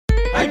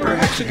Hyper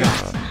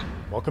Hexagons!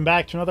 Welcome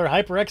back to another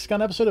Hyper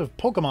Hexagon episode of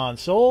Pokemon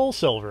Soul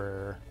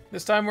Silver.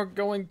 This time we're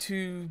going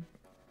to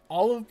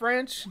Olive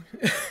Branch?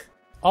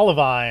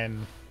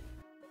 Olivine.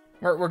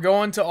 We're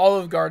going to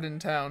Olive Garden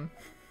Town.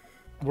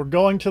 We're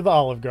going to the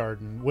Olive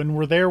Garden. When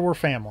we're there, we're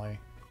family.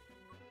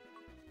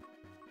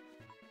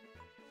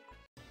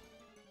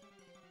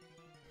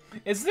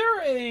 Is there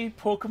a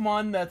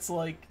Pokemon that's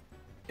like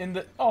in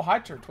the... Oh, hi,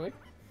 Turtwig.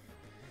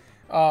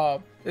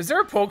 Is there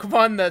a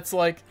Pokemon that's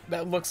like,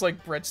 that looks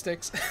like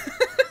breadsticks?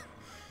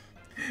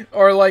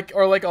 or like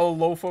a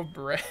loaf of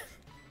bread?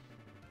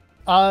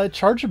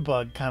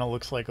 Charjabug kind of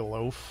looks like a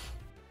loaf.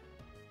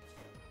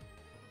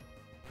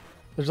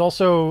 There's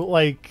also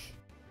like,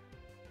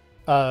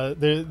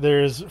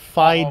 there's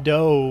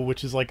Fido,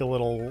 which is like a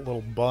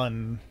little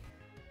bun.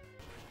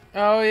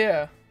 Oh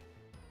yeah.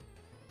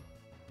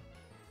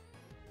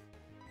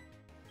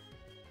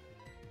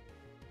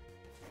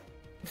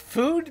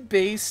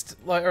 Food-based,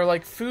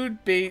 like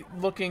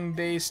food-looking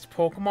based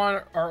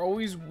Pokemon are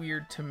always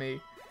weird to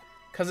me,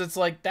 cause it's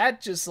like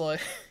that just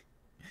like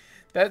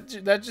that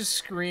just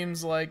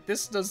screams like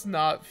this does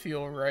not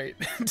feel right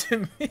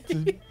to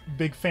me.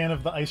 Big fan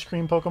of the ice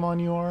cream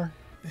Pokemon you are?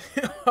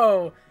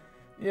 Oh,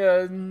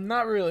 yeah,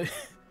 not really.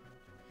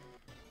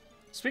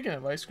 Speaking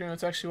of ice cream,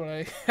 that's actually what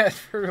I had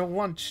for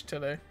lunch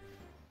today.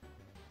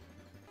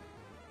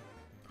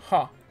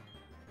 Huh.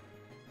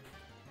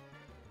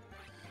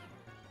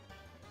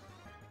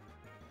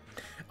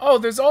 Oh,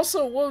 there's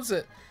also, what was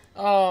it?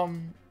 I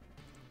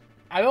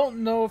don't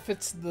know if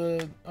it's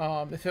the,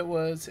 if it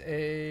was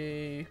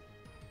a,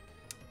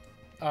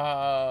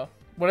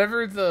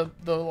 whatever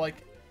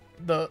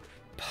the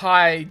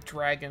pie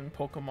dragon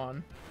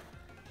Pokemon.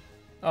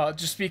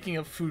 Just speaking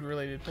of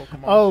food-related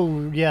Pokemon.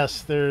 Oh,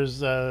 yes,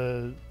 there's,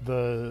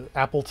 the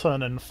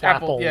Appleton and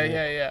Flapple.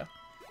 Yeah.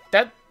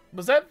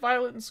 Was that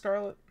Violet and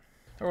Scarlet?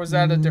 Or was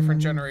that a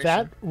different generation?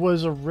 That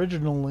was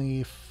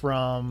originally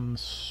from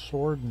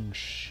Sword and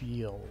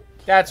Shield.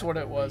 That's what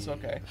it was,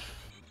 okay.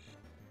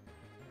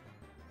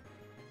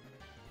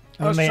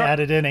 And then they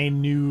added in a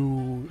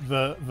new,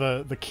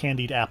 the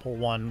candied apple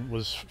one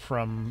was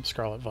from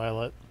Scarlet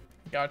Violet.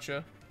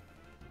 Gotcha.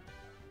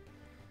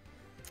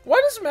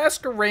 Why does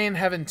Masquerain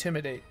have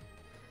Intimidate?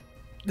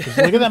 Look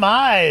at them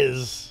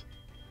eyes!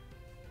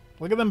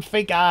 Look at them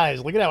fake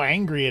eyes. Look at how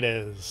angry it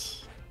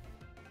is.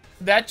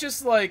 That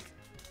just, like...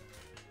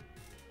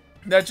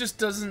 That just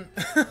doesn't...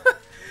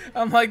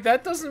 I'm like,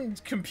 that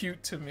doesn't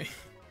compute to me.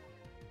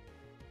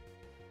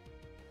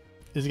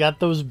 He's got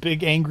those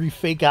big, angry,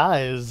 fake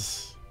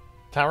eyes.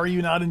 How are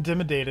you not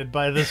intimidated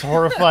by this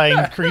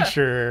horrifying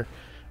creature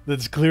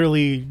that's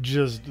clearly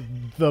just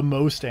the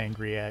most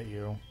angry at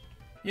you?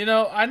 You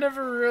know, I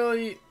never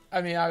really...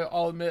 I mean,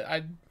 I'll admit,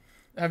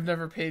 I've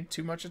never paid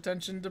too much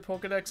attention to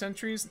Pokedex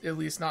entries. At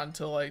least not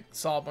until I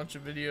saw a bunch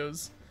of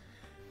videos.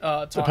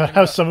 About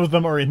how some of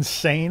them are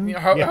insane. You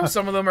know, how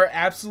some of them are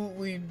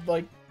absolutely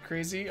like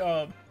crazy.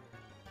 But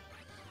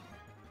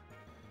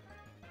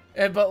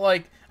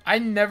like,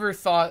 I'd never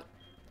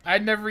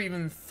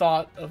even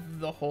thought of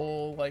the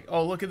whole like,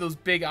 oh, look at those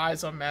big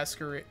eyes on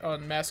Masquerade.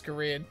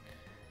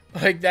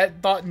 Like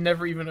that thought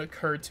never even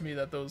occurred to me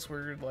that those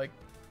were like.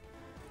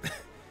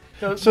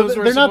 those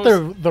they're not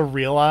the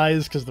real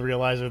eyes, because the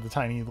real eyes are the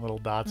tiny little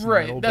dots.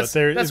 Right. In the That's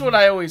middle, that's what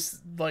I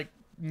always like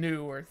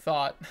knew or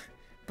thought.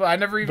 But I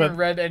never even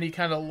read any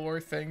kind of lore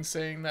thing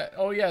saying that,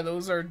 oh yeah,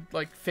 those are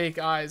like fake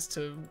eyes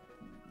to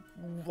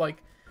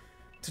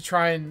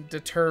try and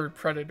deter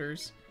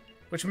predators.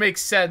 Which makes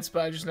sense,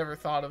 but I just never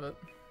thought of it.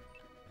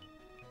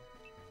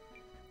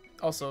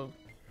 Also,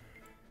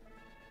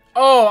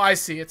 oh, I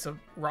see, it's a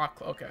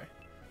rock, okay.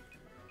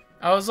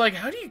 I was like,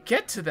 how do you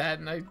get to that?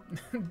 And I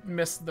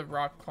missed the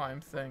rock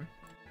climb thing.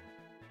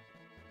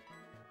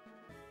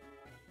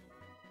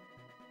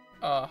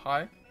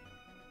 Hi.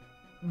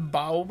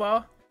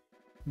 Baoba?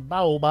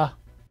 Baoba.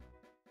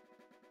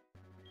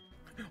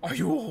 Are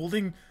you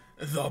holding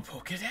the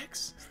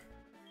Pokédex?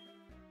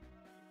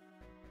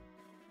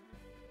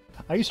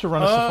 I used to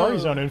run a Safari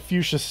Zone in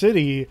Fuchsia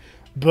City,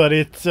 but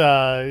it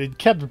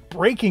kept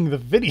breaking the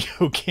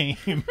video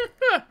game.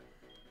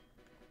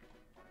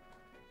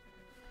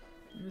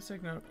 It's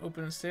like an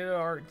open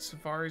state-of-the-art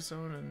Safari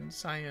Zone in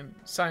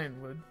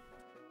Cyanwood.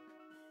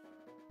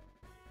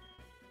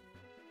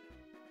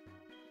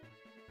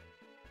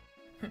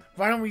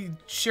 Why don't we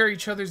share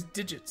each other's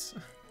digits?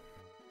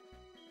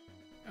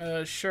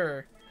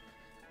 Sure.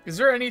 Is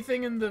there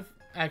anything in the...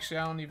 Actually,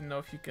 I don't even know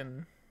if you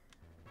can...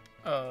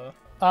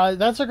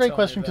 That's a great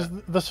question, because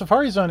the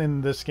Safari Zone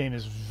in this game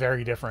is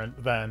very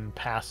different than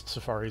past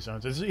Safari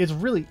Zones. It's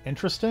really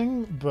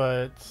interesting,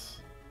 but...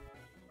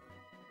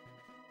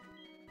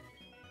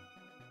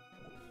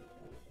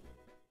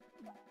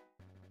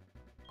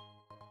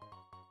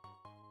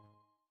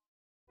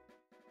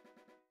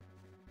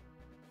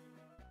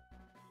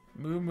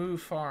 Moo Moo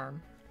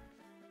Farm.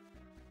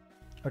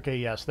 Okay,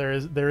 yes, there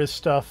is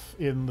stuff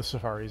in the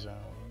Safari Zone,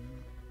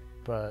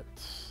 but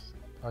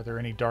are there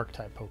any dark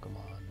type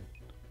Pokemon?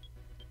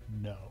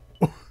 No.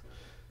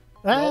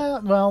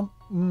 Well,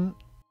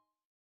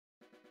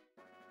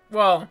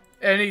 Well,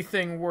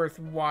 anything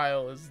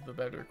worthwhile is the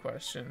better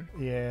question.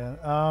 Yeah.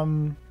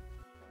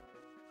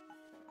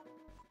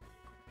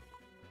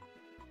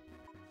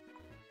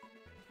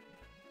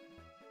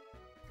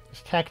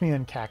 There's Cacnea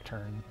and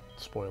Cacturn.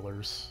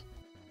 Spoilers.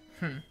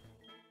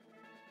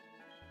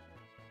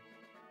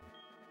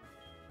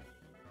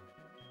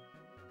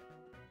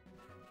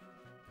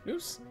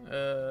 Oops.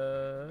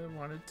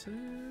 Wanted to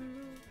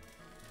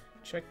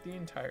check the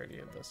entirety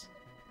of this.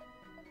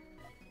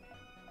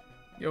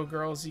 Yo,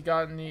 girls, you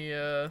got any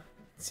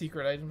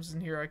secret items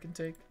in here I can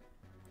take?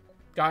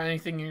 Got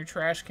anything in your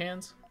trash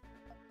cans?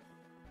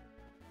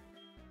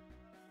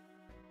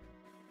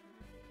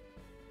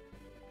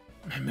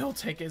 My milk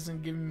tank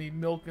isn't giving me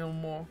milk no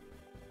more.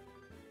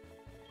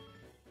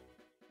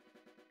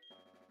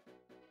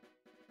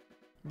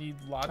 Need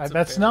lots of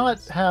That's berries.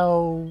 not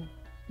how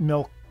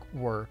milk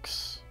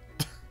works.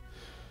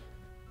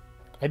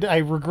 I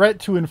regret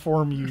to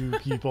inform you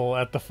people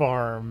at the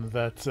farm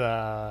that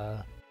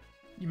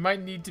you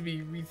might need to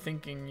be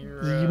rethinking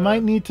your... you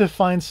might need to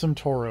find some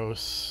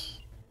Tauros.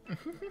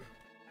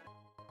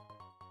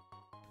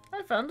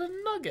 I found a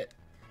nugget.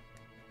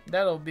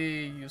 That'll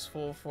be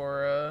useful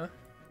for,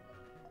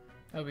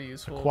 that'll be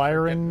useful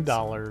Acquiring for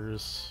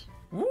dollars.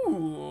 some...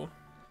 Ooh.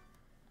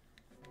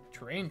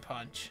 Drain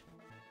Punch.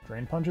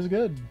 Drain Punch is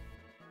good.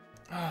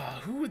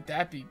 Ah, who would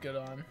that be good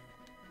on?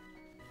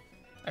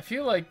 I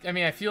feel like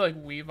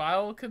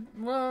Weavile could,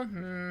 well,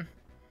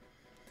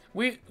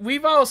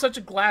 Weavile is such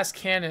a glass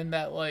cannon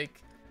that,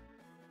 like...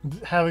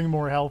 Having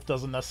more health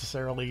doesn't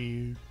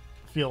necessarily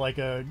feel like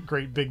a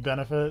great big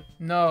benefit.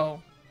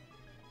 No.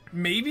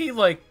 Maybe,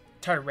 like,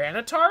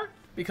 Tyranitar?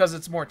 Because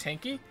it's more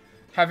tanky?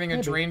 Having a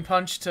Maybe. Drain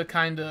Punch to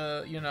kind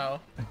of, you know,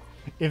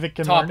 If it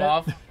can top learn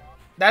off. it.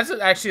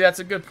 That's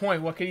a good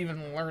point. What could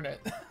even learn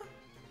it?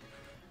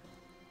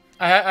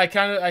 I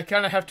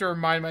kind of have to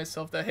remind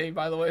myself that, hey,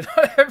 by the way,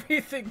 not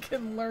everything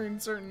can learn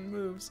certain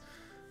moves.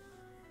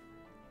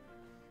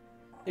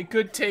 It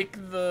could take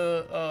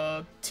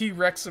the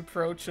T-Rex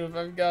approach of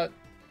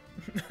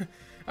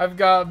I've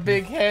got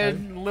big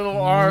head,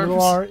 little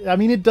arms. I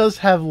mean, it does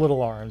have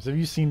little arms. Have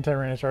you seen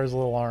Tyranitar's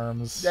little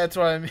arms? That's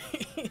what I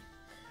mean.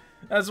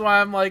 That's why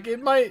I'm like,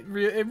 it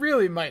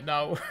really might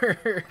not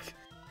work.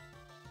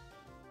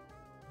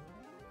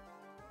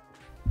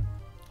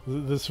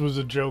 This was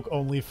a joke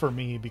only for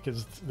me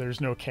because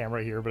there's no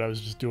camera here, but I was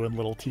just doing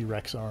little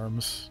T-Rex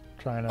arms.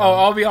 Trying to... Oh,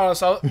 I'll be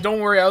honest. Don't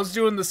worry, I was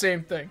doing the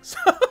same things.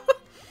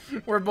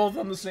 We're both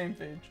on the same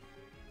page.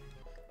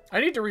 I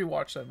need to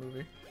rewatch that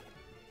movie.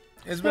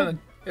 It's been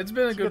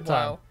a good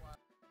while.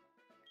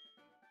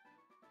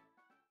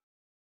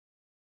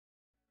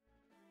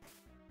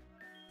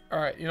 All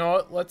right, you know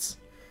what?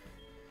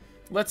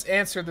 Let's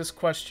answer this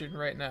question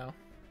right now.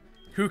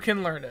 Who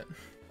can learn it?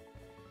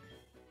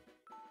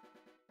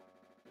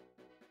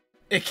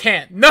 It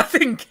can't.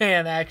 Nothing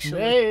can,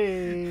 actually.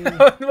 Hey.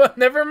 Well,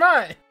 never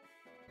mind.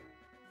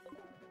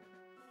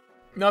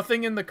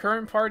 Nothing in the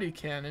current party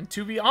can. And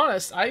to be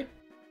honest, I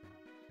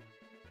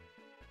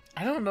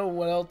don't know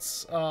what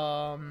else.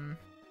 I'm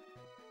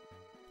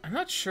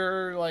not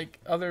sure, like,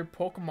 other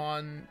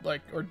Pokemon,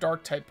 like, or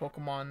Dark-type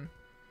Pokemon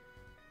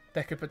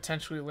that could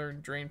potentially learn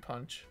Drain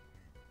Punch.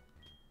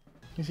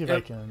 Let me see if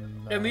I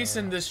can... At least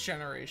in this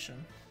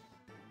generation.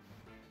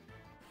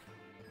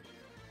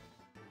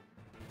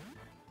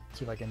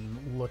 See if I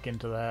can look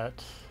into that.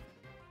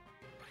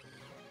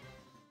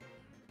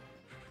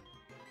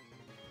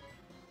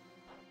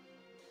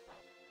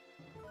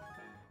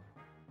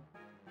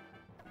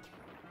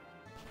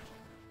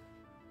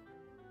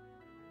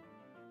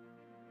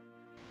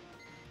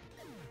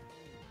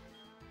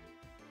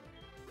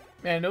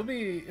 Man, it'll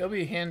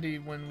be handy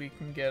when we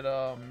can get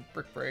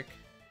Brick Break.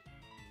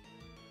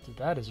 Dude,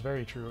 that is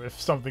very true. If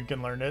something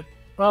can learn it.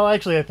 Well,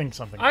 actually, I think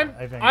something.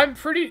 I'm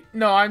pretty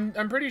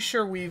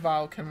sure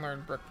Weavile can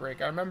learn Brick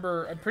Break. I'm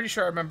pretty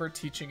sure I remember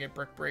teaching it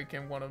Brick Break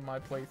in one of my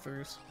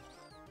playthroughs.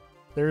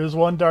 There is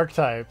one Dark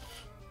type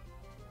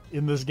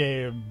in this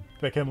game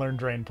that can learn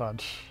Drain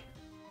Punch.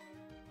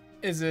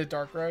 Is it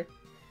Darkrai?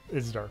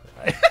 It's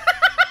Darkrai.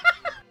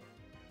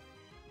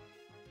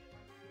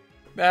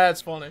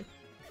 That's funny.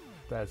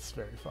 That's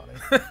very funny.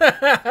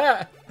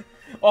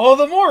 All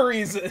the more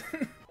reason.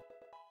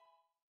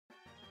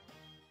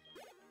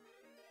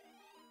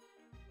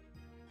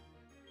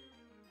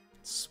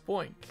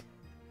 Spoink.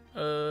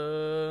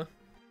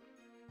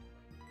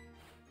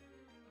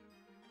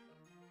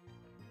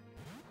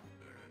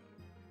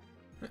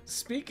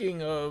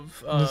 Speaking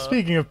of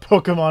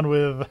Pokemon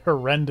with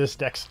horrendous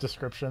dex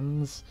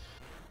descriptions.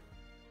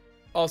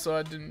 Also,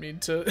 I didn't mean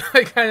to.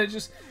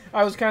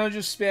 I was kind of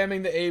just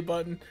spamming the A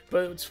button,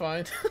 but it's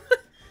fine.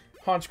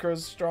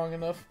 Honchkro's strong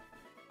enough.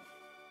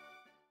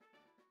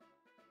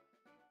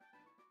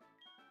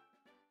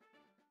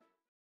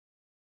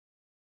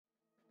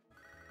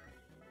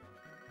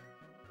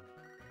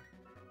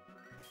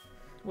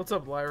 What's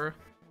up, Lyra?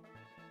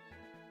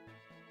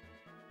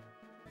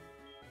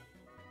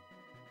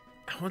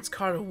 I once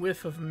caught a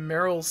whiff of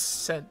Meryl's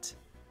scent.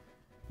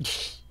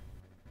 It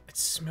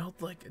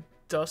smelled like a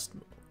dust.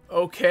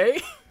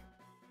 Okay.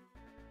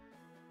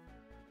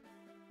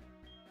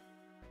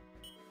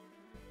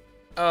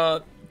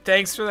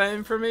 Thanks for that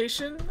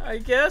information, I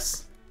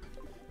guess.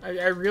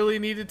 I really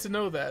needed to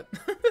know that.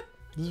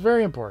 This is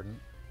very important.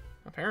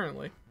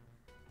 Apparently.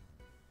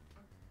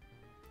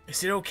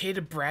 Is it okay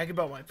to brag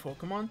about my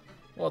Pokemon?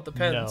 Well, it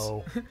depends.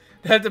 No.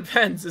 That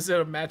depends. Is it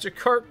a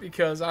Magikarp?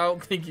 Because I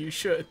don't think you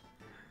should.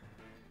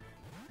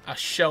 A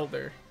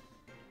Shelter.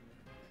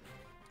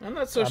 I'm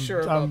not so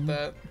sure about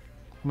that.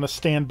 I'm going to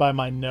stand by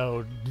my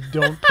no.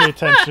 Don't pay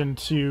attention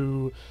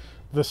to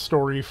the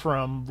story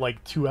from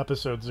like 2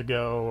 episodes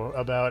ago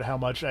about how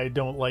much I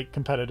don't like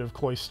competitive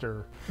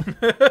Cloyster.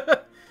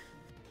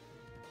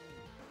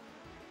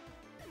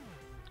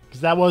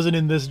 Because that wasn't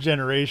in this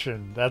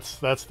generation. That's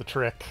the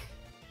trick.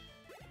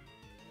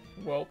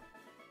 Well.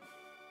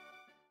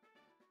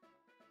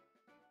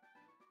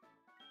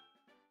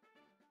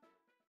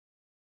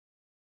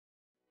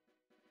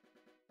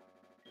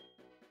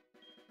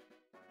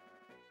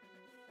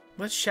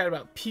 Let's chat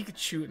about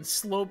Pikachu and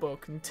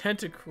Slowpoke and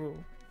Tentacruel.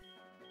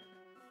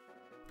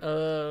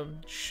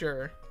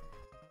 Sure.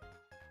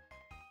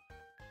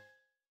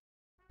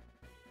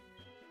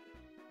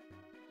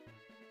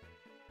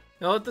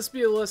 Now let this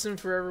be a lesson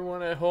for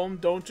everyone at home.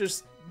 Don't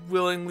just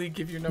willingly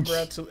give your number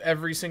out to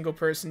every single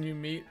person you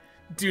meet.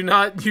 Do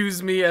not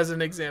use me as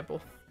an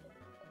example.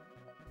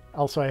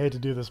 Also, I hate to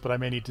do this, but I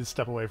may need to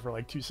step away for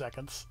like 2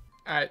 seconds.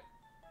 Alright.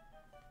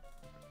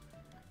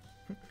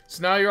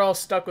 So now you're all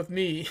stuck with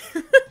me.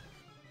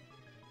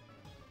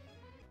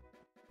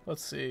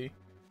 Let's see.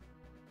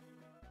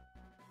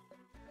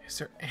 Is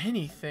there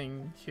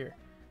anything here?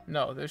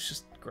 No, there's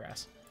just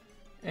grass.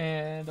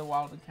 And a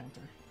wild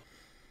encounter.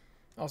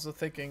 Also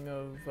thinking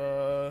of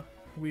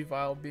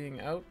Weavile being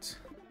out.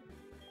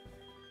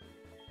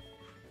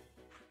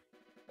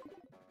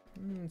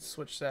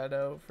 Switch that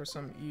out for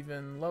some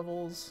even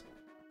levels.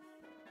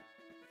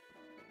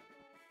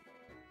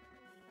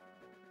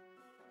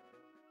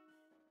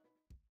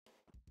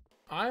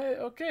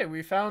 Okay,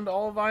 we found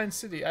Olivine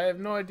City. I have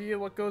no idea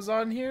what goes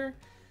on here,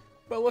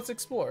 but let's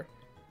explore.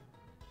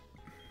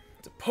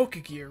 It's a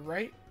Pokegear,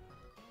 right?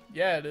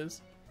 Yeah, it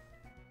is.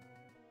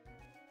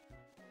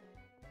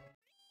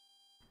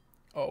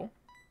 Oh.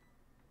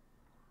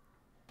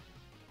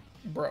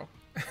 Bro.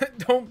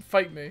 Don't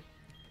fight me.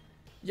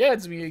 Yeah,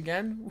 it's me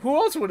again. Who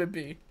else would it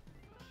be?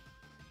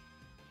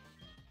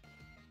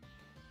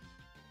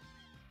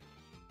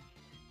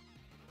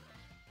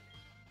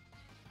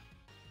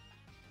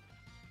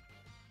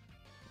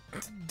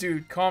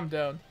 Dude, calm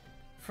down.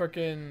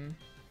 Frickin'...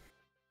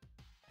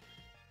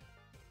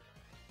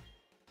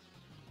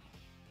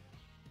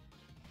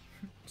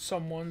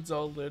 Someone's a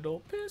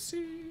little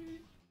pissy.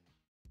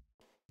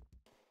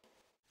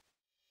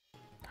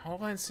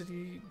 Olivine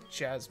City,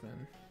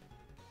 Jasmine.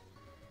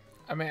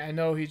 I mean, I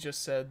know he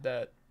just said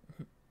that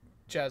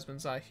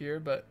Jasmine's not here,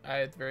 but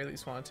I at the very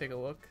least want to take a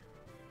look.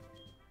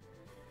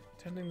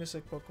 Tending the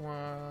sick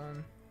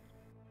Pokemon.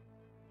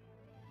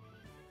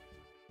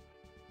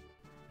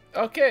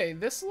 Okay,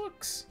 this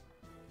looks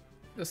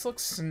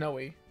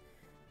snowy.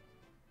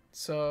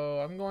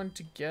 So I'm going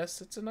to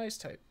guess it's an ice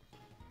type.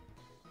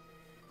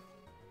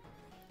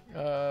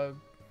 I'm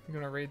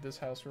gonna raid this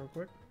house real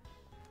quick.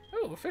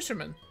 Oh, a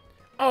fisherman.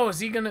 Oh, is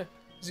he gonna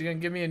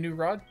give me a new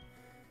rod?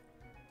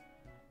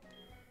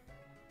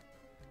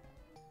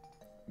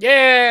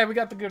 Yeah, we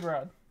got the good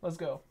rod. Let's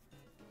go.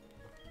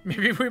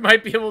 Maybe we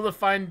might be able to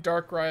find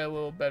Darkrai a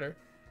little better.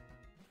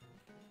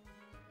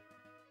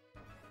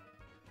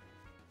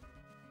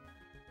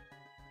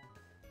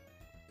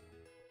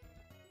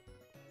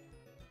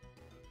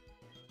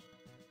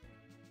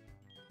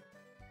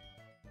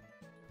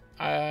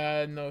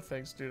 No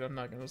thanks, dude. I'm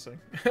not gonna sing.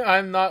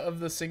 I'm not of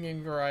the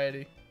singing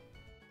variety.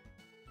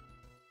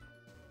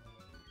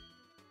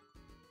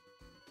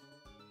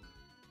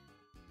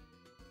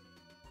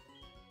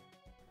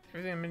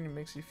 Everything I'm in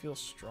makes you feel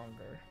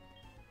stronger.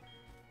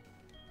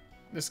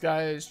 This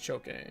guy is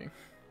choking.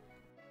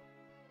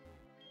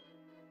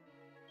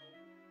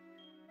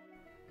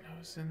 I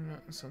was in the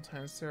mountains.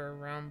 Sometimes there are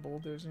round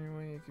boulders in your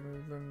way. You can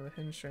move them with a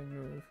hidden strength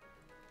move.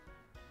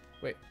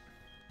 Wait.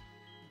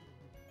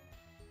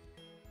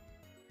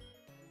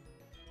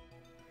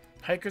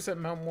 Hikers at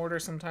Mount Mortar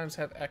sometimes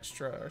have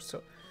extra or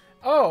so.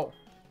 Oh!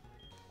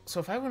 So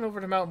if I went over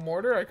to Mount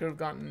Mortar, I could have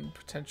gotten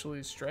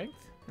potentially strength?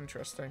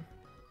 Interesting.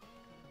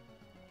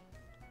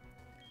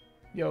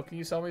 Yo, can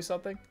you sell me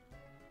something?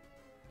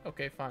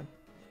 Okay, fine.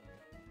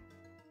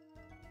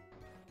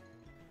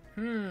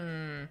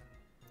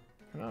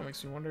 Well, it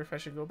makes me wonder if I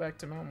should go back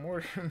to Mount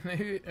Mortar.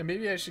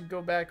 maybe I should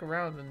go back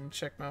around and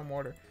check Mount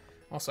Mortar.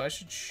 Also, I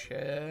should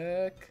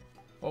check...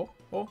 Oh,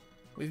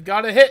 we've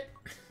got a hit!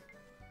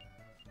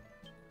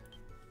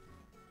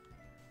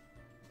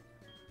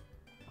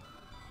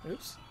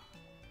 Oops.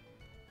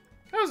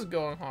 How's it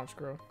going,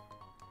 Honchkrow?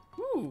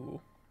 Ooh.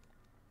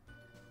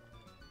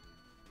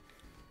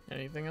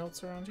 Anything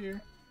else around here?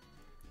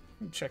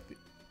 Check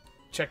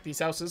these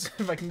houses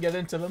if I can get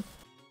into them.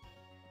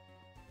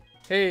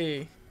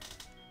 Hey.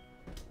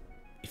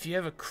 If you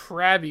have a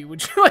Krabby,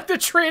 would you like to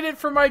trade it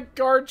for my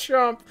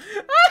Garchomp?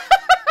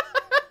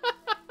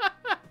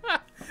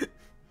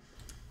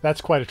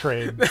 That's quite a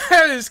trade.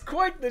 That is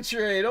quite the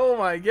trade. Oh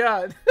my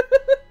god.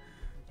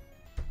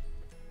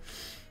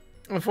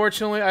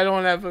 Unfortunately, I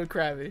don't have a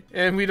Krabby,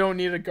 and we don't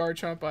need a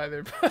Garchomp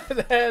either.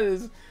 But that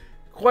is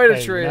quite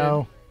a trade.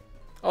 No.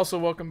 Also,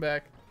 welcome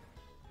back.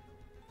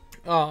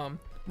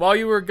 While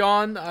you were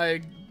gone,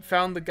 I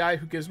found the guy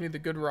who gives me the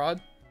good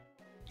rod.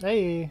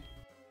 Hey.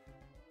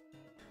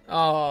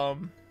 So,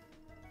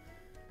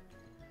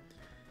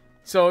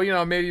 you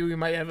know, maybe we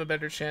might have a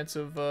better chance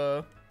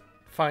of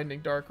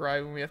finding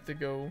Darkrai when we have to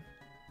go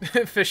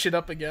fish it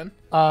up again.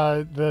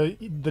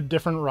 The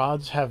different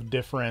rods have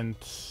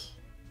different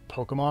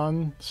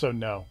Pokemon, so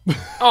no.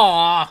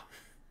 Aww.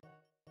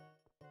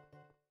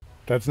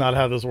 That's not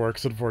how this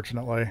works,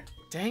 unfortunately.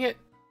 Dang it.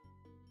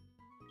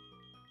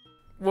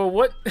 Well,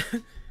 what?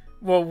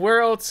 Well,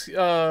 where else?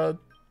 You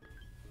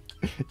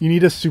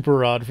need a super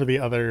rod for the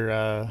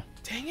other.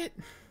 Dang it.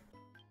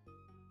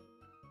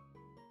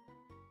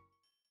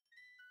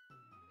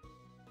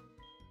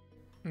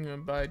 I'm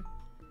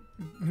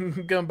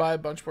gonna buy a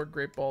bunch more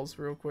Great Balls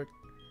real quick.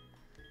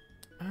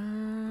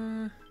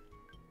 And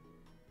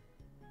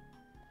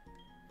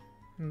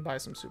buy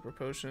some Super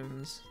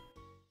Potions.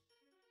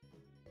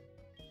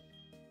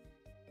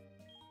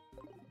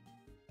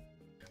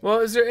 Well,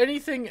 is there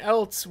anything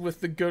else with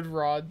the good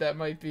rod that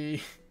might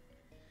be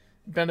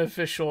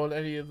beneficial in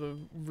any of the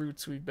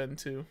routes we've been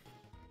to?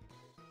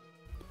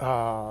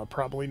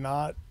 Probably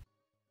not.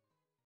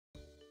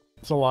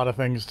 It's a lot of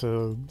things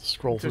to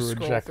scroll through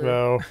and check,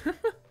 though.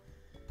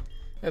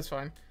 That's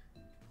fine.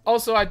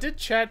 Also, I did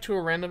chat to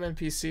a random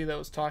NPC that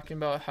was talking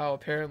about how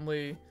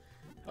apparently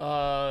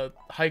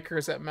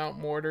hikers at Mount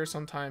Mortar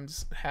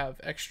sometimes have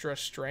extra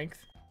strength.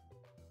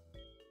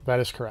 That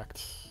is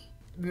correct.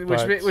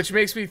 Which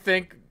makes me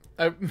think,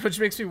 which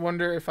makes me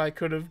wonder if I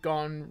could have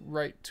gone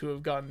right to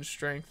have gotten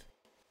strength.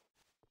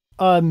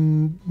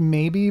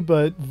 Maybe,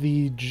 but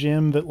the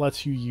gym that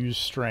lets you use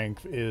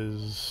strength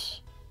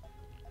is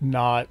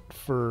not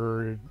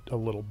for a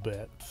little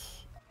bit.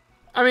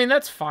 I mean,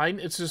 that's fine.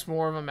 It's just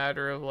more of a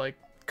matter of, like,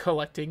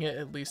 collecting it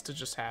at least to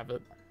just have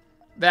it.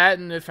 That,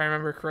 and if I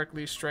remember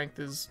correctly, strength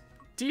is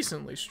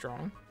decently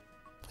strong.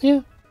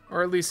 Yeah.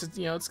 Or at least, it's,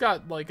 you know, it's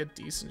got, like, a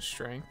decent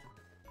strength.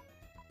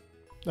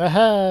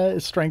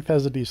 Strength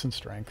has a decent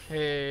strength.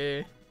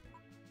 Hey.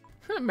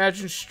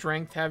 Imagine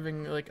strength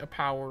having, like, a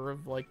power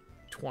of, like,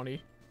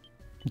 20.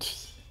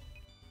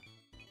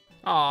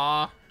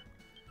 Ah,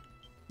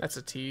 that's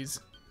a tease.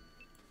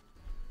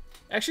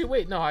 Actually,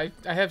 wait, no, I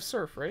have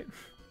Surf, right?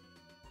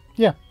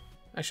 Yeah.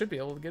 I should be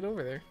able to get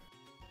over there.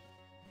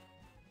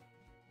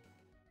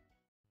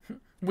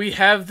 We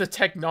have the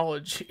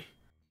technology.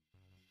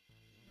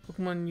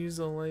 Pokemon use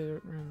a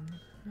later...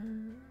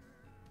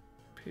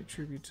 Pay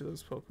tribute to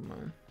those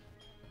Pokemon.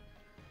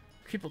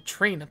 People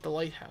train at the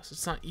Lighthouse.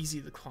 It's not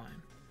easy to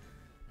climb.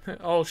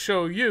 I'll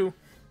show you.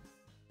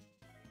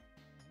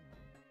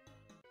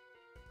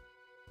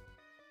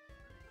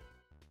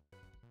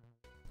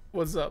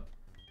 What's up?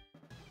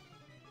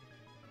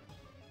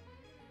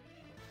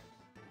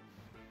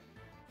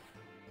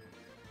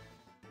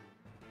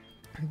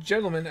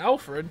 Gentleman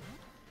Alfred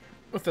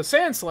with a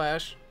Sand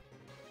Slash.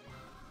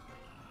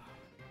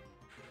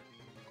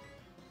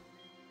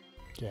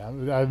 Yeah,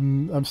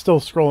 I'm still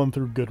scrolling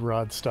through Good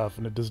Rod stuff,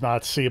 and it does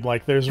not seem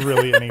like there's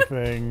really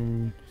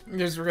anything.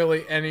 There's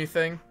really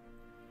anything.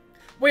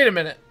 Wait a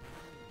minute.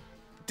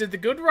 Did the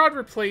Good Rod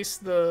replace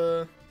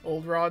the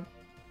old Rod?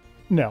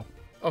 No.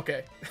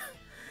 Okay.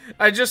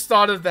 I just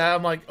thought of that.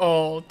 I'm like,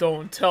 oh,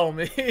 don't tell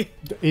me.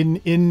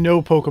 In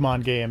no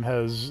Pokemon game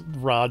has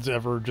rods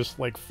ever just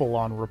like full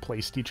on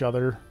replaced each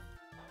other.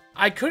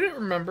 I couldn't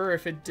remember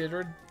if it did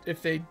or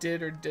if they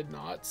did or did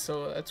not,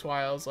 so that's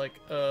why I was like,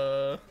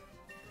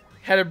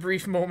 had a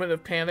brief moment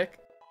of panic.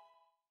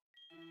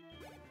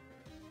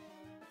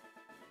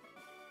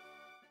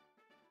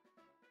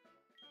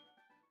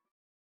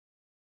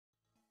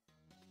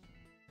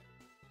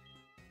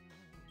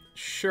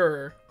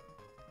 Sure.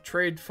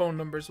 Trade phone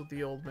numbers with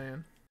the old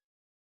man.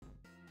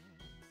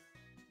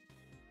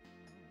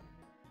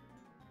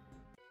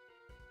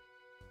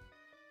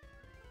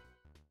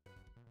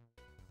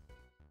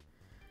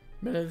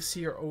 Men of the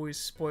Sea are always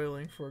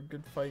spoiling for a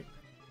good fight.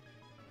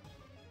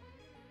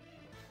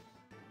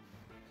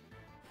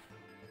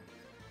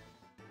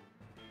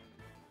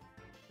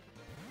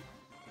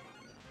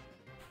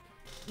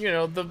 You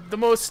know, the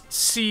most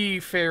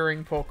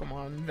seafaring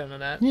Pokemon,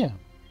 Venonat. Yeah.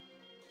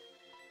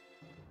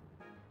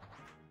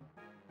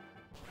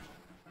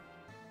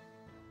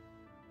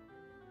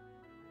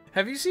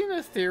 Have you seen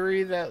a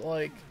theory that,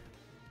 like,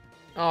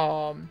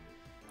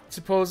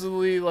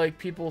 supposedly, like,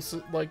 people,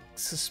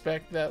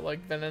 suspect that,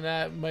 like,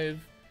 Venonat might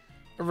have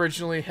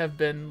originally have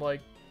been,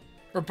 like,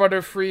 or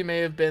Butterfree may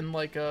have been,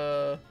 like,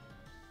 an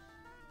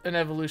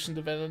evolution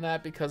to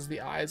Venonat because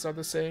the eyes are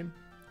the same,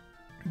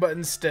 but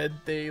instead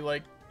they,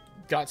 like,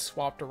 got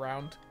swapped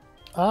around?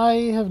 I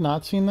have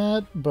not seen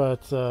that,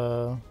 but,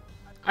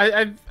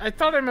 I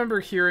thought I remember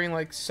hearing,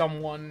 like,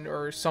 someone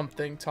or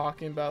something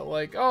talking about,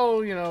 like,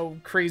 oh, you know,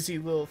 crazy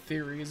little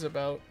theories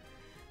about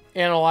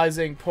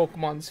analyzing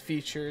Pokemon's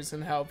features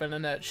and how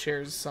Venonat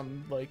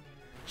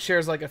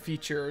shares like a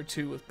feature or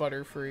two with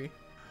Butterfree.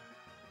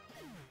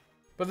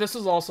 But this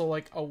was also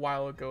like a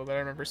while ago that I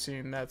remember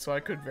seeing that, so I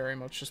could very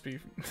much just be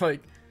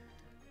like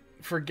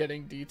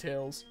forgetting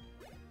details.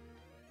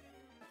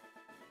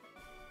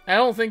 I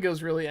don't think it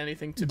was really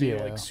anything to be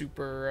like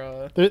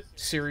super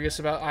serious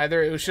about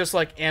either. It was just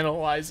like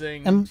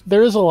analyzing. And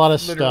there is a lot of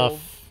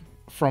stuff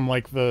from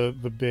like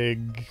the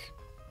big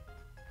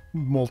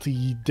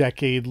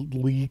multi-decade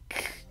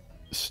leak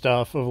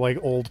stuff of like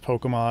old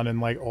Pokemon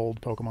and like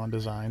old Pokemon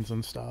designs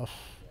and stuff.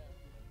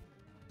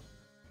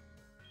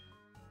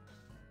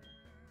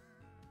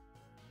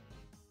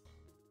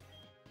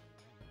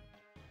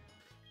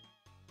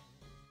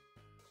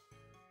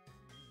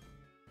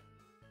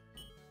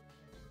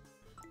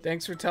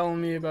 Thanks for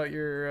telling me about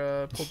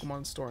your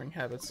Pokemon storing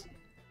habits.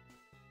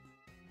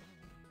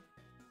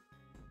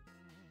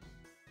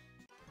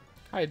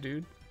 Hi,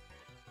 dude.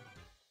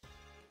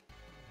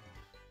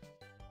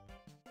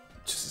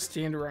 Just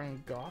stand around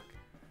and gawk.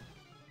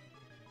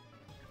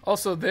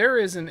 Also, there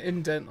is an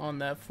indent on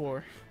that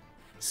floor.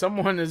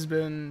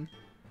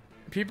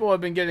 People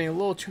have been getting a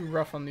little too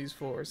rough on these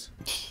floors.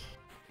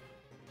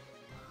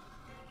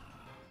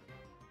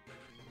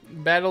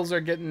 Battles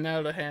are getting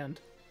out of hand.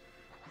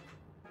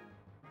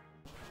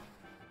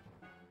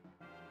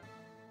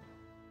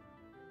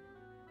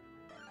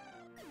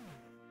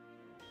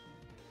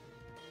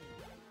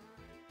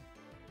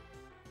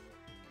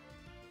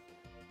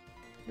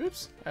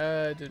 Oops,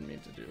 I didn't mean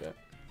to do that.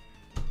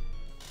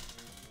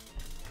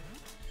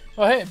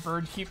 Oh hey,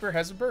 Bird Keeper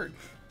has a bird.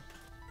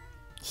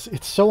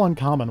 It's so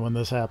uncommon when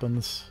this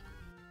happens.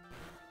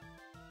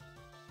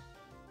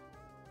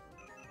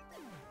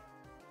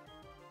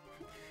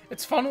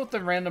 It's fun with the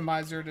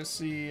randomizer to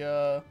see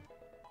a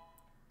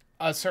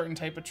certain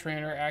type of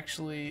trainer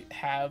actually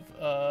have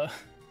a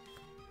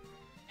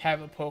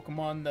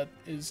Pokemon that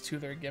is to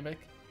their gimmick.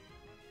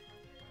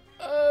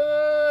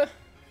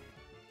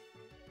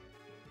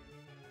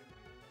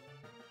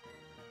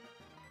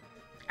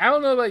 I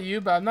don't know about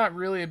you, but I'm not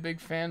really a big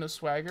fan of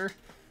Swagger.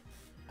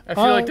 I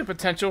feel like the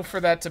potential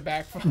for that to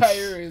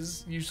backfire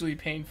is usually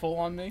painful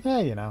on me. Yeah,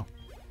 you know.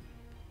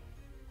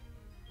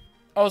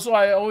 Also,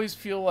 I always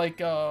feel like,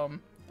 oh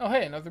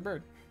hey, another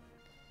bird.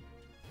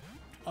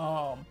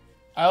 I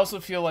also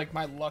feel like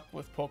my luck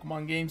with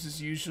Pokemon games is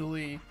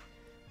usually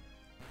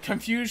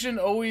confusion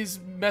always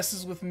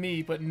messes with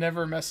me, but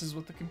never messes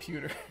with the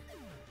computer.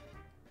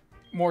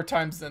 More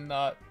times than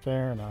not.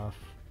 Fair enough.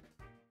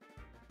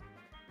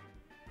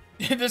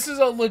 This is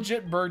a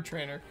legit bird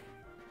trainer.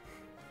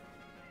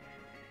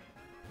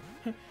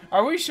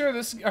 Are we sure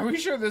this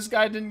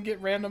guy didn't get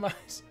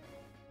randomized?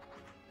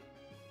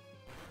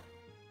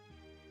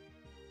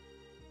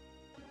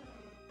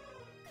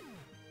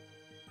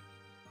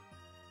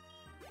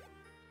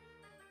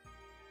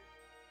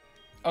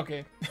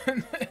 Okay.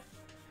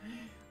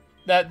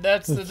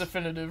 That's the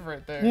definitive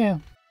right there. Yeah.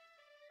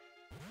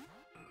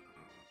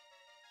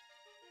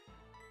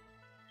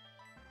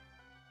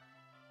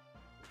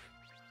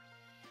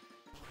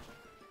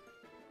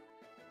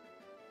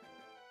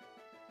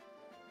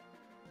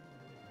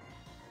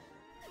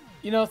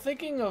 You know,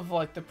 thinking of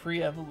like the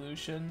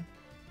pre-evolution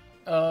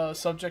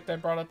subject I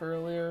brought up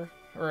earlier,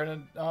 or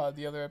in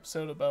the other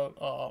episode about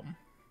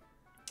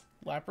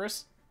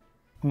Lapras,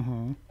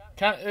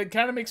 it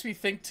kind of makes me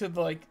think to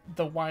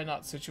the why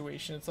not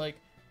situation. It's like,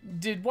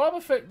 did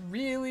Wobbuffet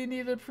really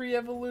need a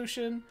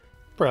pre-evolution?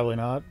 Probably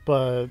not,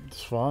 but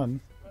it's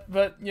fun.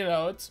 But you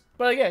know,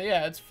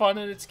 yeah, it's fun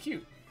and it's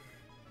cute.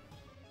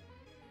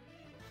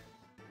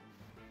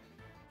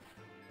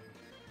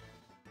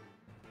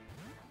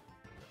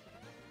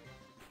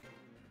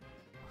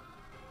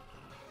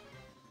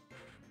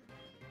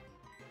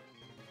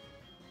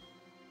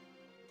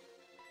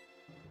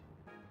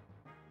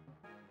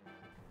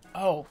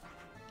 Oh,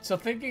 so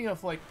thinking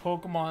of like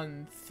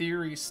Pokemon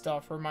theory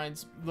stuff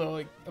reminds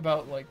like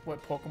about like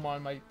what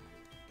Pokemon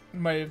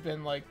might have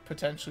been like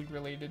potentially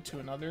related to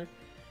another.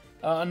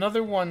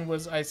 Another one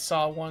was I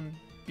saw one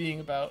being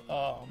about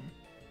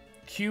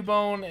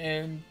Cubone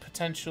and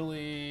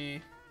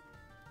potentially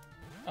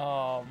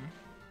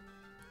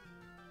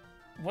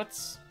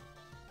what's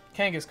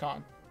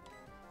Kangaskhan,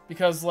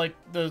 because like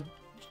the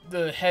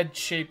head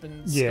shape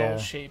and skull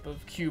shape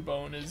of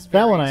Cubone is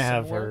very that one I similar.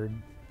 have heard.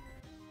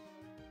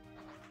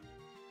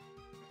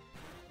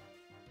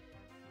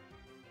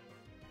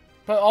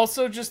 But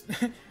also just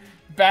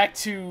back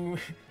to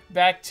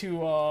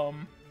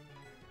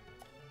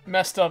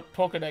messed up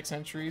Pokedex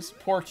entries.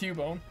 Poor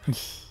Cubone.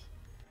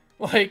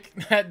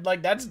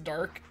 That's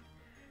dark.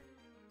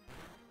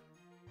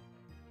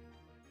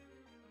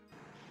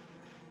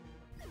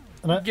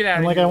 And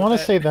I want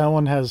to say that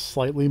one has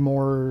slightly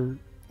more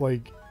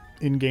like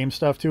in-game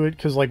stuff to it,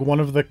 because like one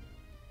of the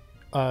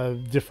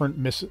different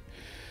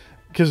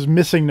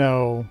missing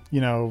no,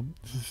 you know,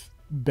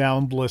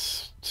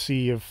 boundless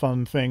sea of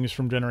fun things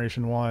from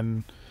Generation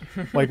 1.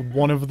 Like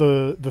one of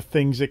the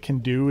things it can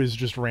do is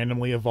just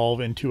randomly evolve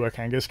into a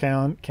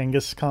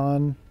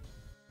Kangaskhan.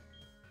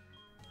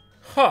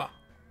 Huh.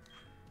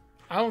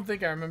 I don't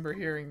think I remember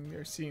hearing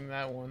or seeing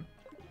that one.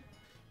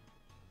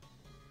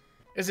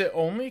 Is it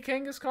only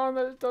Kangaskhan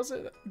that it does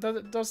it? That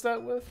it does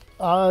that with?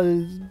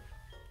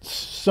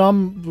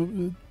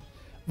 Some.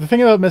 The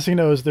thing about Missing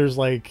No is there's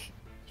like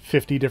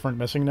 50 different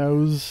Missing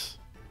No's,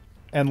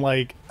 and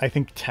like I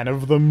think 10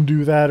 of them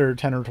do that, or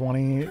 10 or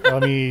 20.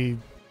 Let me.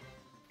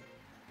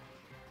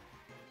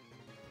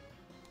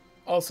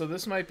 Also,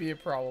 this might be a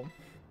problem.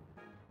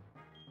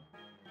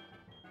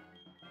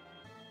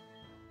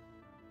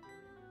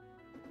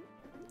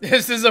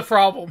 This is a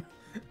problem.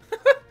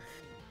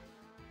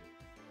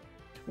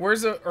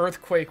 Where's an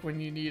earthquake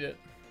when you need it?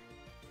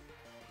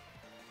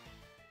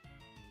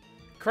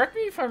 Correct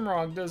me if I'm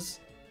wrong. Not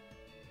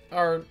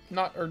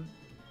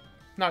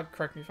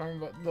correct me if I'm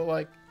wrong, but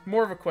like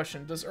more of a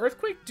question. Does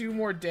earthquake do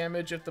more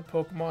damage if a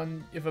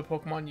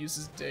Pokemon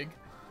uses dig?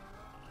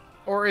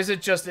 Or is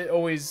it just it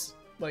always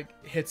like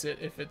hits it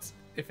if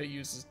it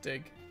uses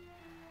dig?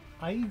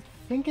 I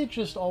think it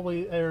just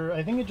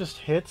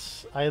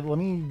hits. Let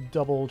me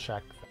double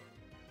check.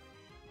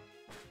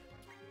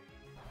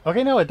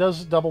 Okay, no, it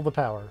does double the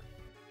power.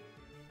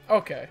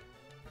 Okay.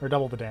 Or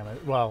double the damage.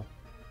 Well,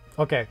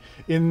 okay.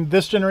 In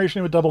this generation,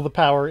 it would double the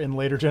power. In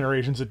later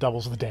generations, it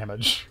doubles the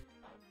damage.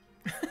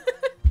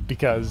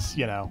 Because,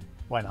 you know,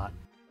 why not?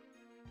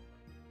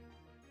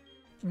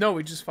 No,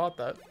 we just fought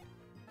that.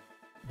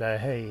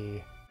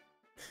 Hey.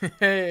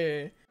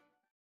 Hey.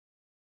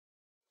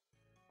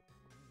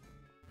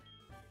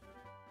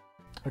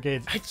 Okay.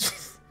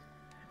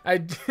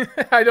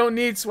 I don't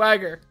need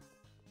swagger.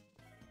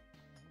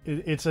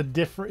 It's a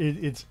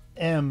different. It's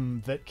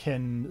M that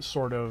can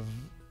sort of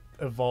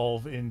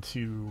evolve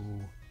into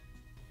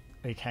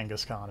a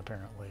Kangaskhan,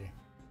 apparently.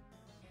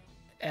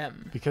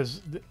 M.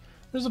 Because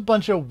there's a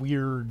bunch of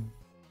weird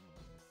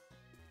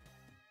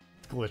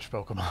glitch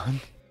Pokemon.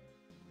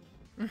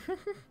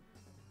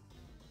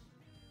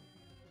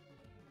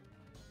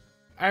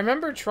 I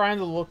remember trying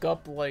to look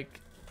up a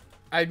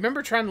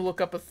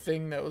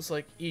thing that was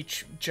like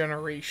each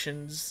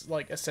generation's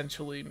like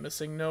essentially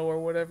Missing No or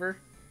whatever.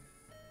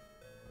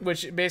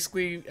 Which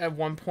basically at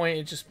one point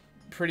it just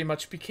pretty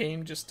much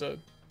became just a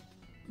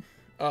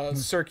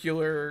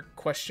circular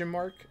question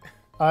mark.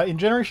 In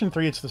Generation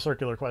 3 it's the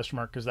circular question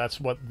mark because that's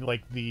what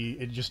like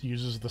it just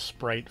uses the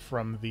sprite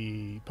from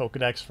the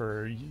Pokedex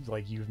for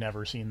like you've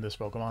never seen this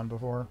Pokemon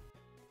before.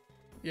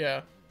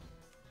 Yeah.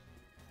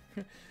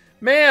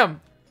 Ma'am!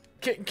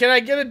 Can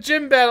I get a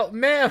gym battle?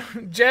 Ma'am!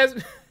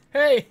 Jasmine!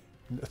 Hey!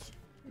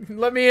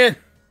 Let me in!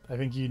 I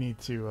think you need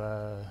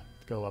to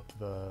go up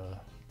the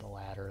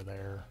ladder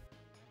there.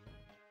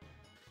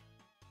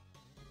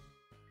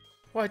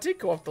 Well, I did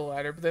go up the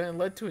ladder, but then it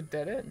led to a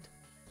dead end.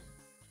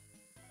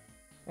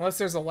 Unless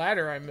there's a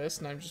ladder I missed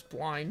and I'm just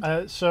blind.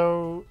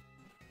 So...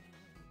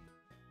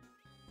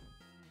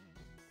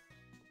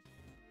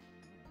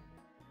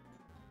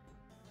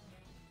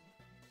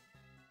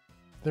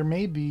 There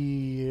may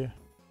be...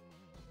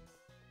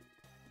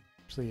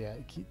 Actually, yeah,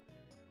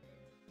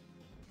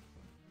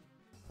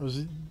 I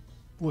was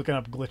looking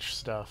up glitch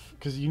stuff,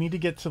 because you need to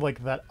get to,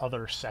 like, that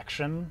other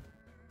section.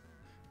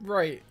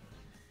 Right.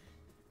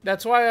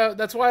 That's why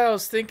I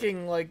was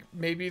thinking, like,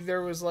 maybe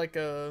there was, like,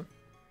 a...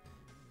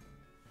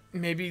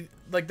 Maybe,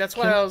 like, that's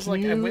why I was,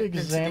 like, I went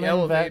into the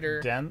elevator.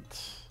 That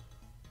dent?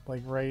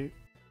 Like, right...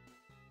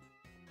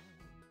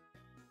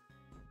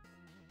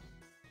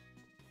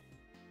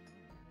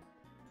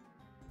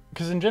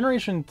 Because in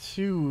Generation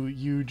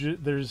 2,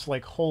 there's,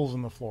 like, holes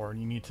in the floor, and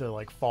you need to,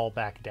 like, fall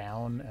back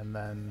down, and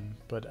then...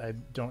 But I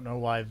don't know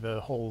why the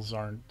holes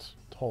aren't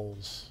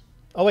holes.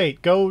 Oh,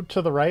 wait, go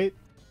to the right.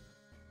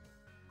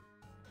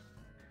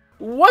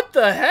 What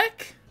the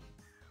heck?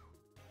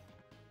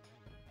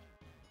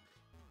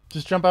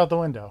 Just jump out the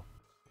window.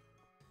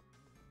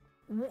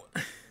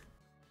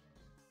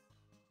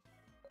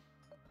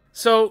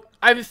 So,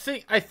 I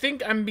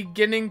think I'm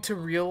beginning to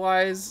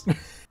realize...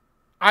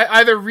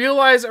 I either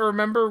realize or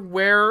remember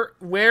where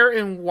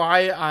and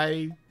why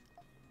I,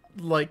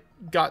 like,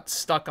 got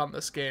stuck on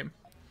this game.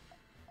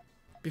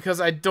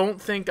 Because I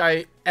don't think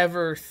I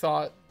ever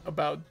thought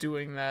about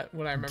doing that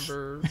when I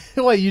remember...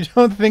 What, you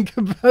don't think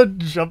about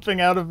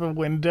jumping out of a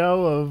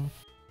window of...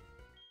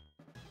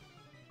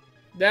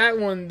 That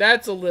one,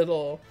 that's a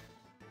little...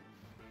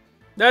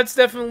 That's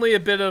definitely a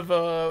bit of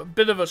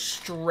a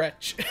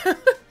stretch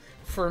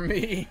for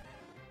me.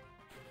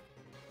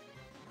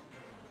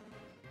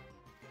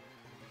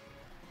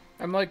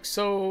 I'm like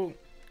so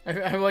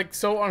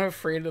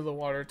unafraid of the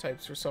water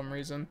types for some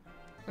reason.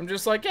 I'm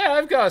just like, yeah,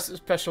 I've got a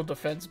special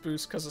defense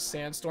boost because of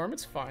Sandstorm.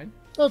 It's fine.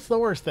 That's the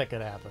worst that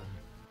could happen.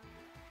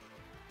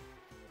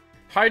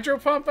 Hydro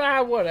Pump?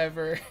 Ah,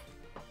 whatever.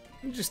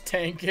 You just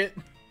tank it.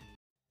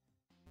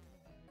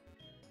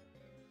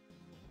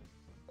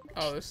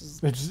 Oh, this is...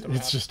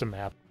 It's just a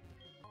map.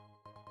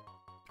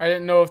 I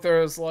didn't know if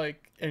there was,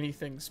 like,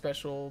 anything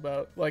special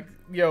about... Like,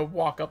 you know,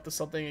 walk up to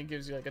something and it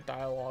gives you, like, a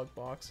dialogue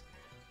box.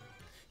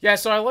 Yeah,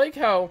 so I like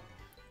how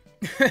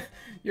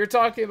you're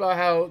talking about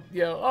how,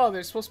 you know, oh,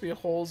 there's supposed to be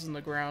holes in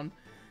the ground.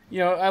 You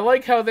know, I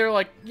like how they're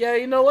like, yeah,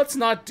 you know, let's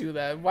not do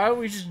that. Why don't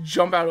we just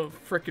jump out of a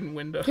freaking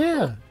window?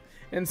 Yeah.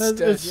 Instead,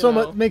 it's so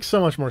much, makes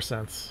so much more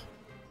sense.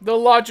 The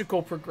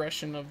logical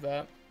progression of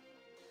that.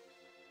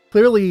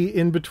 Clearly,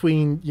 in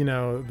between, you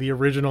know, the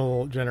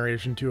original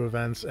Generation 2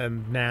 events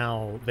and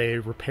now, they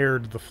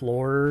repaired the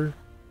floor,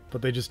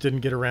 but they just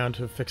didn't get around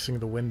to fixing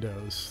the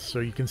windows. So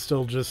you can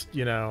still just,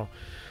 you know,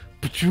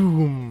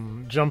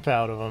 jump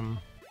out of them.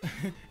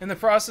 In the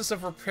process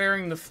of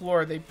repairing the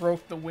floor, they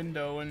broke the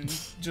window and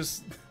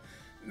just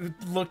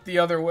looked the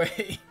other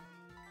way.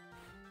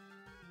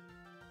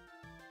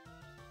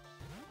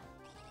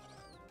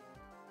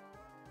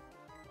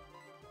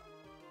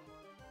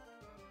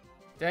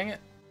 Dang it.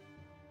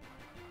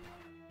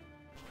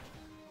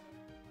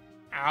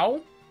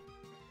 Ow.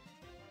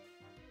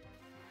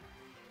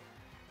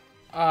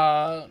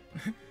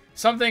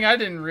 Something I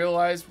didn't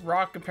realize,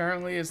 rock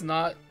apparently is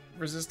not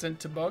resistant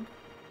to bug.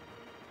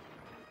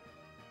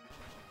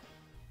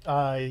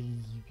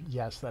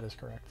 Yes, that is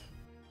correct.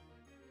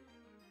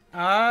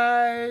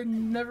 I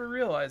never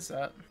realized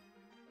that.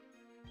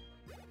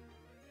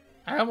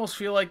 I almost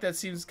feel like that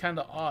seems kind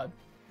of odd.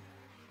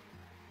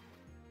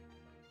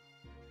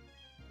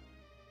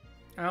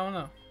 I don't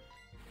know.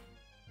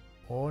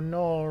 Oh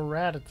no,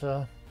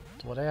 Rattata.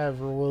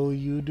 Whatever will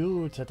you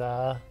do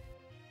today?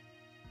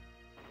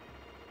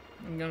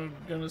 I'm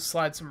gonna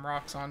slide some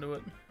rocks onto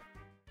it.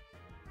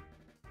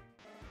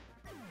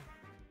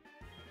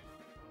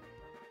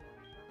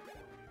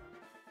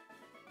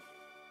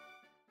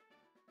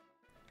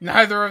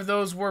 Neither of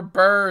those were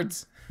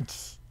birds.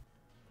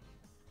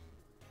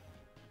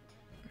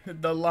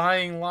 The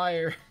lying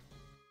liar.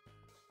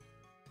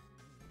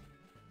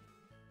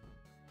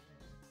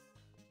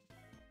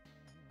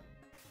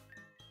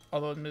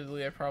 Although,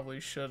 admittedly, I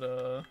probably should,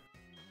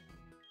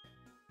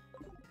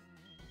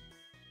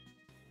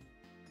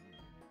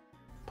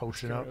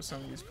 Potion up.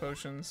 Some of these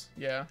potions,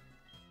 yeah.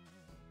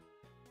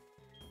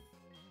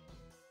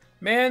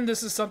 Man,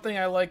 this is something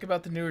I like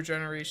about the newer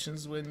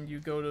generations when you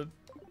go to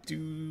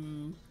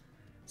do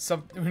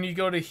something. When you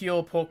go to heal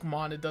a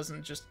Pokemon, it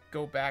doesn't just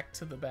go back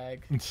to the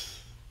bag.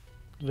 It's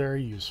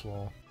very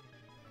useful.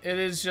 It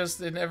is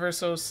just an ever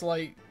so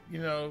slight,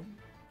 you know,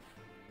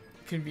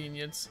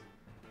 convenience.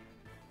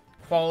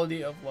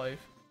 Quality of life.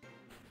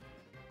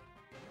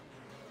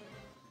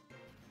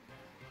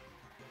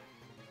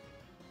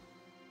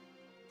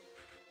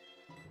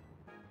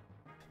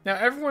 Now,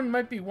 everyone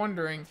might be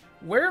wondering,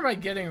 where am I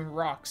getting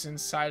rocks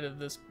inside of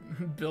this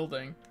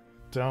building?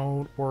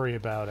 Don't worry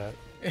about it.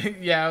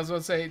 Yeah, I was going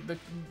to say,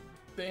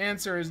 the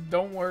answer is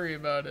don't worry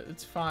about it.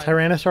 It's fine.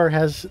 Tyrannosaur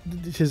has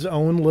his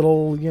own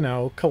little, you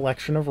know,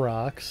 collection of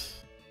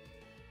rocks.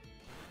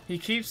 He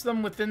keeps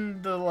them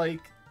within the,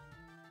 like,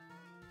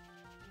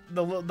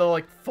 the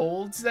like,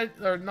 folds that...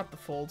 Or, not the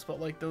folds,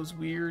 but, like, those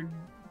weird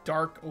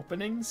dark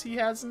openings he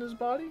has in his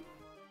body.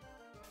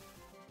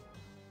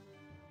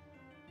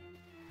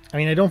 I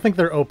mean, I don't think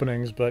they're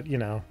openings, but, you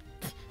know.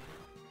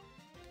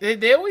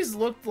 They always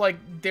looked like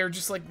they're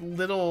just, like,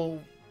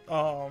 little,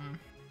 not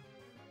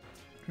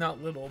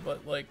little,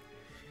 but, like...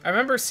 I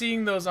remember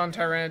seeing those on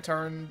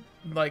Tyranitar, and,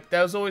 like,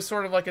 that was always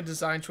sort of, like, a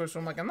design choice where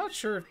I'm like, I'm not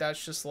sure if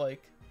that's just,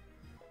 like,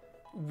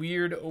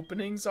 weird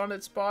openings on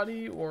its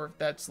body, or if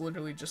that's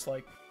literally just,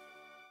 like,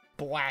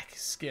 black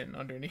skin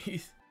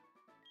underneath.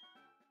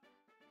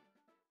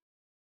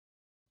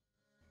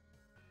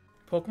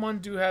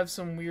 Pokemon do have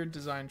some weird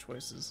design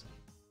choices.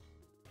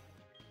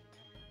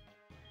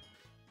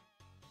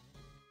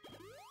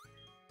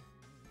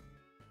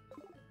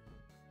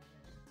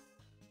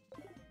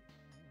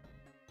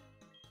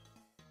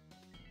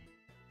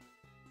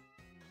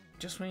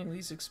 Just when you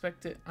least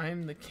expect it,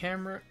 I'm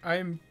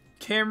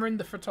Cameron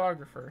the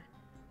photographer.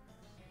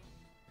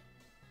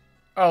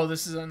 Oh,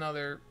 this is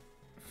another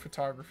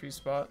photography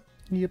spot.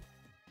 Yep.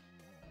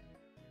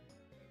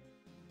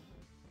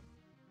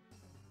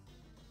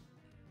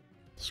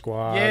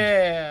 Squad.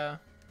 Yeah.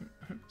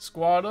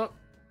 Squad up.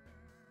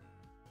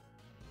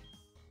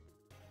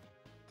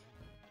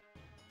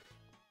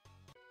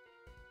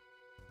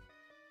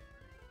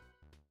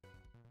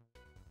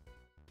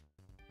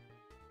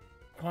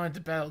 I wanted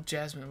to battle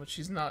Jasmine, but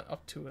she's not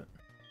up to it.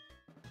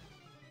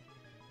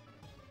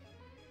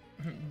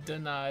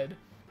 Denied.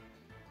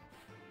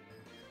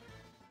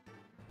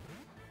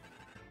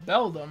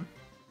 Beldum.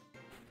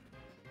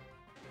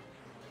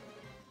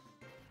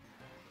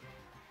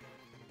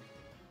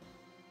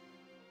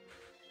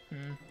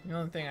 The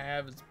only thing I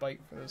have is Bite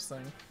for this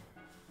thing.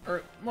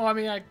 Or, well, I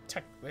mean, I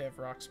technically have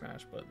Rock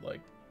Smash, but, like...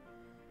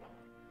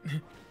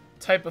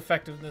 type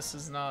effectiveness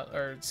is not...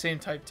 Or same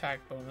type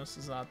tack bonus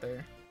is not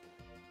there.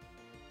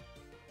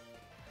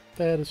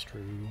 That is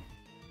true.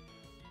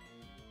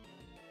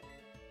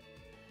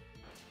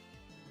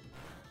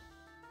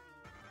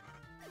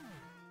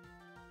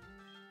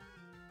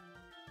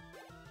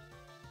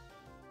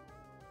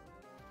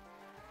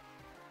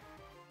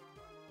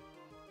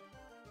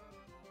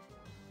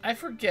 I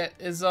forget,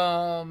 is,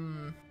 for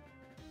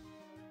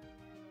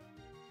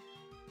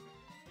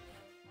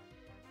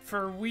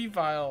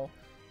Weavile,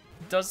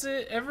 Does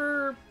it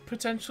ever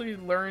potentially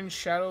learn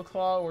Shadow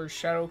Claw, or is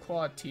Shadow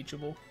Claw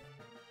teachable?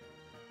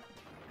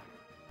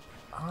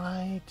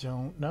 I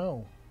don't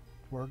know.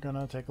 We're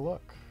gonna take a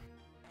look.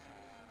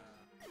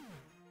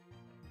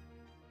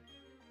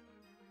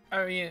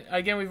 I mean,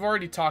 again, we've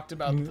already talked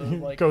about the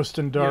like Ghost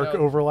and Dark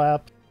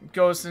overlap.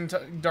 Ghost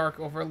and Dark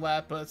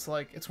overlap, but it's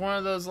like it's one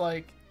of those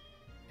like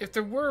if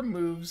there were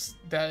moves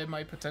that it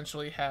might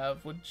potentially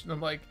have, which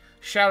like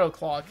Shadow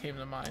Claw came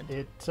to mind.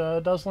 It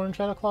does learn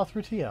Shadow Claw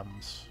through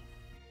TMs.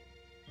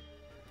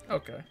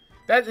 Okay,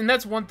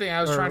 that's one thing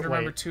I was trying to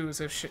remember too. Is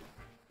if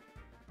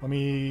let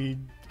me,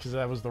 because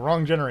that was the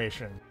wrong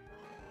generation.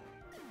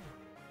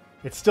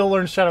 It still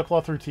learns Shadow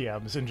Claw through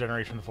TMs in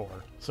Generation 4,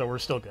 so we're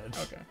still good.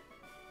 Okay.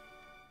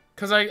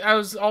 Because I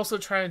was also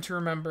trying to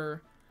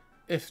remember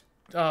if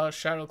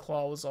Shadow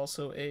Claw was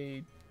also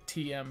a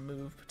TM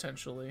move,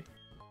 potentially.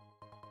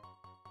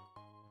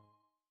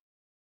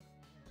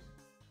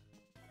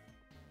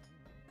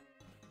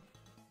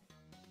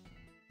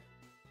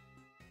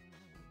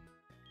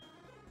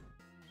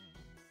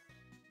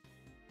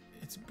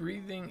 Its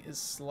breathing is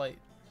slight.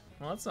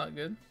 Well, that's not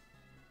good.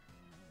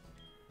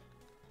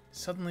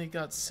 Suddenly it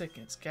got sick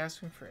and it's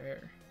gasping for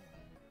air.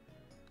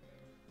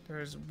 There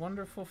is a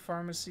wonderful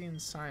pharmacy in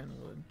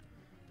Cyanwood,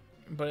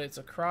 but it's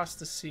across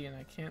the sea and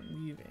I can't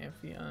leave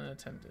Amphi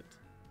unattended.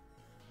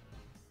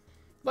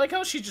 Like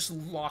how she just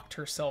locked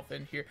herself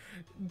in here.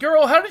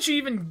 Girl, how did she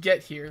even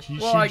get here? She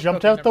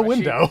jumped out the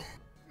window.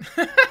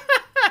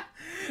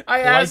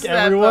 I asked like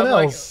everyone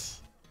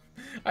else.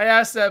 I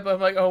asked that, but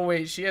I'm like, oh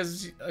wait, she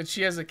has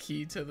a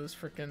key to this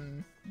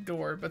freaking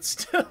door, but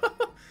still.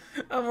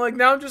 I'm like,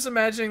 now I'm just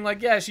imagining,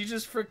 like, yeah, she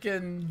just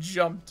freaking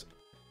jumped.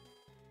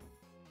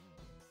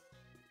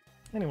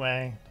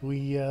 Anyway,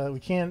 we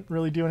can't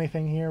really do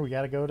anything here. We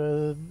gotta go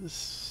to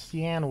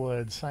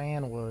Cyanwood.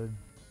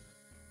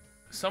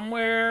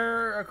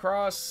 Somewhere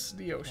across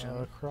the ocean.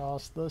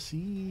 Across the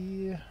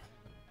sea.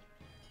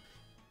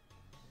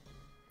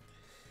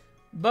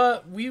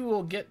 But we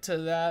will get to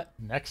that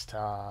next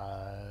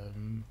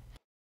time.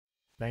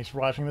 Thanks for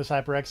watching this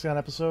Hyper Hexagon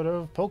episode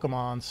of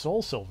Pokemon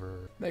Soul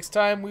Silver. Next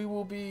time we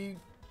will be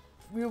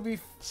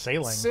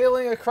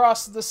sailing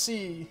across the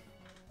sea.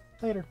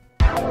 Later.